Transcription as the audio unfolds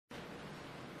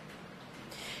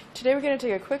Today we're going to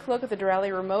take a quick look at the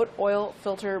Derale remote oil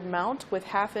filter mount with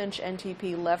 1/2-inch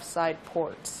NTP left side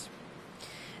ports.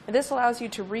 And this allows you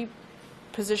to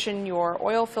reposition your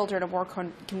oil filter in a more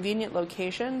convenient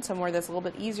location, somewhere that's a little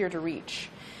bit easier to reach.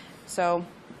 So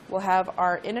we'll have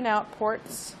our in and out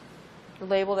ports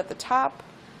labeled at the top.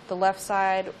 The left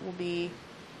side will be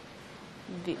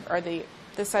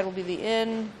this side will be the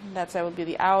in, that side will be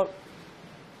the out.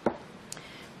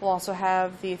 We'll also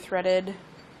have the threaded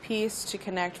piece to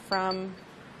connect from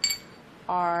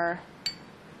our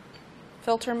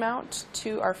filter mount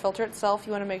to our filter itself.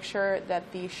 You want to make sure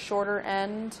that the shorter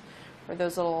end, where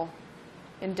those little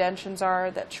indentions are,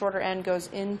 that shorter end goes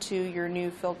into your new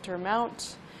filter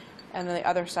mount, and then the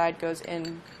other side goes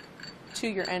in to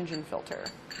your engine filter.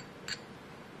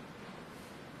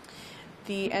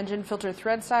 The engine filter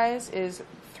thread size is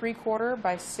 3/4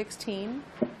 by 16.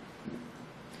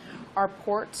 Our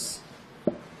ports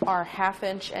are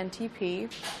 1/2-inch NTP,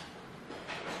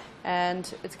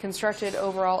 and it's constructed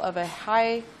overall of a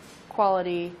high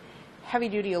quality heavy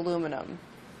duty aluminum.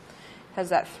 It has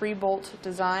that 3-bolt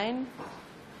design,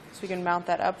 so we can mount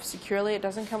that up securely. It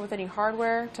doesn't come with any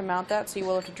hardware to mount that, so you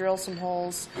will have to drill some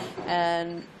holes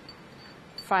and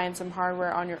find some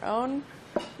hardware on your own.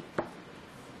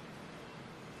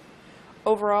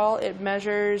 Overall, it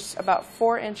measures about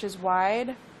 4 inches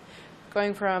wide,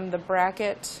 going from the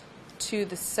bracket to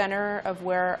the center of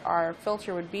where our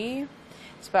filter would be.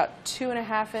 It's about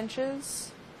 2.5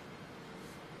 inches.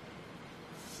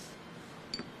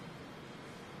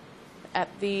 At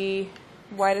the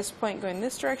widest point going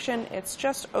this direction, it's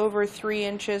just over 3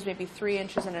 inches, maybe 3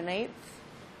 inches and 1/8.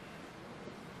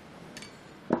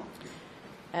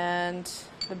 And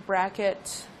the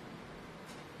bracket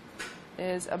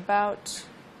is about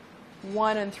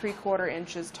 1 3/4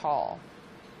 inches tall.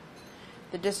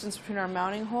 The distance between our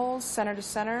mounting holes, center to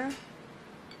center,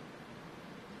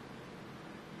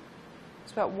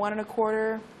 it's about 1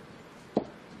 1/4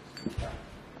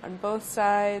 on both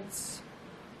sides,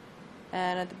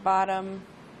 and at the bottom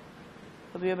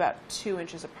they'll be about 2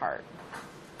 inches apart.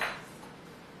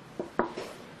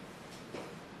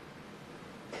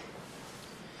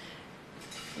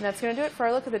 And that's going to do it for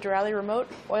our look at the Derale remote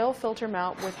oil filter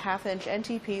mount with 1/2-inch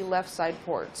NTP left side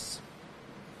ports.